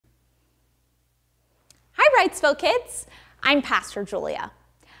Wrightsville kids, I'm Pastor Julia.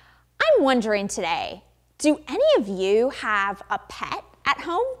 I'm wondering today, do any of you have a pet at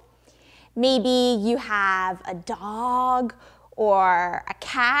home? Maybe you have a dog or a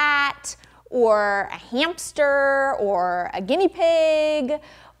cat or a hamster or a guinea pig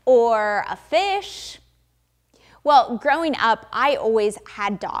or a fish. Well, growing up, I always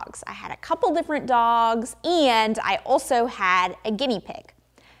had dogs. I had a couple different dogs and I also had a guinea pig.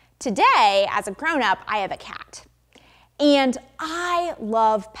 Today, as a grown-up, I have a cat. And I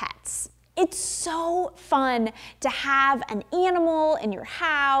love pets. It's so fun to have an animal in your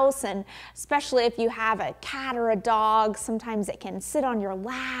house, and especially if you have a cat or a dog, sometimes it can sit on your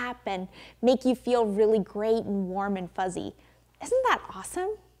lap and make you feel really great and warm and fuzzy. Isn't that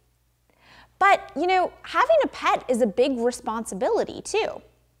awesome? But, you know, having a pet is a big responsibility too.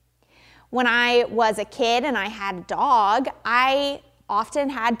 When I was a kid and I had a dog, I often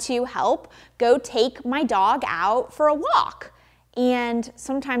had to help go take my dog out for a walk. And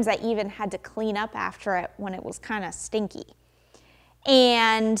sometimes I even had to clean up after it when it was kind of stinky.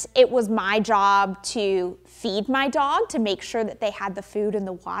 And it was my job to feed my dog to make sure that they had the food and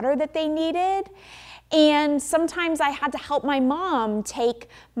the water that they needed. And sometimes I had to help my mom take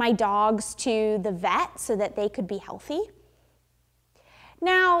my dogs to the vet so that they could be healthy.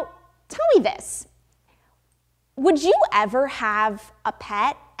 Now, tell me this. Would you ever have a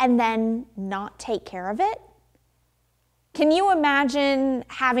pet and then not take care of it? Can you imagine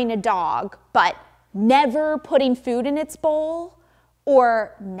having a dog but never putting food in its bowl,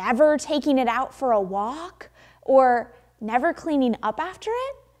 or never taking it out for a walk, or never cleaning up after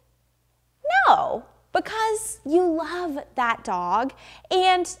it? No, because you love that dog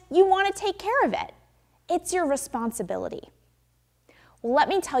and you want to take care of it. It's your responsibility. Well, let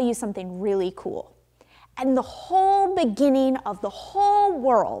me tell you something really cool. And the whole beginning of the whole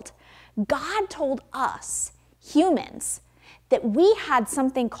world, God told us, humans, that we had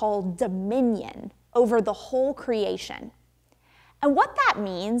something called dominion over the whole creation. And what that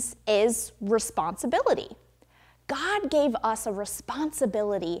means is responsibility. God gave us a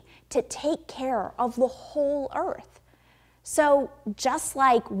responsibility to take care of the whole earth. So just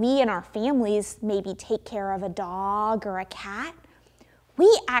like we and our families maybe take care of a dog or a cat,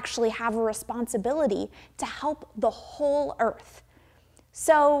 we actually have a responsibility to help the whole earth.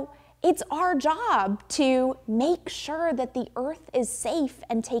 So it's our job to make sure that the earth is safe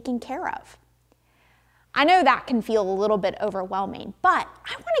and taken care of. I know that can feel a little bit overwhelming, but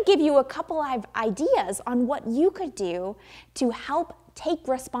I want to give you a couple of ideas on what you could do to help take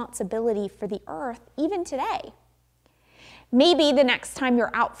responsibility for the earth even today. Maybe the next time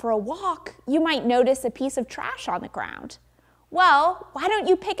you're out for a walk, you might notice a piece of trash on the ground. Well, why don't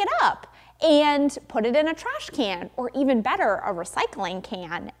you pick it up and put it in a trash can, or even better, a recycling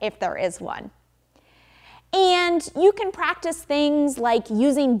can if there is one. And you can practice things like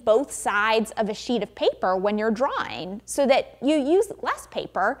using both sides of a sheet of paper when you're drawing so that you use less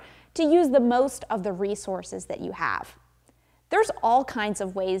paper to use the most of the resources that you have. There's all kinds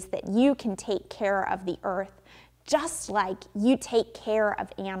of ways that you can take care of the earth, just like you take care of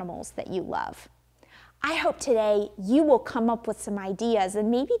animals that you love. I hope today you will come up with some ideas and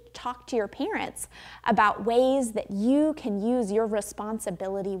maybe talk to your parents about ways that you can use your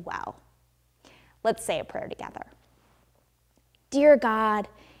responsibility well. Let's say a prayer together. Dear God,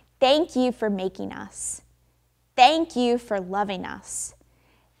 thank you for making us. Thank you for loving us.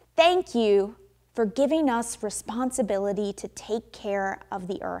 Thank you for giving us responsibility to take care of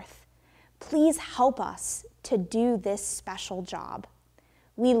the earth. Please help us to do this special job.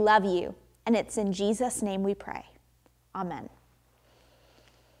 We love you. And it's in Jesus' name we pray. Amen.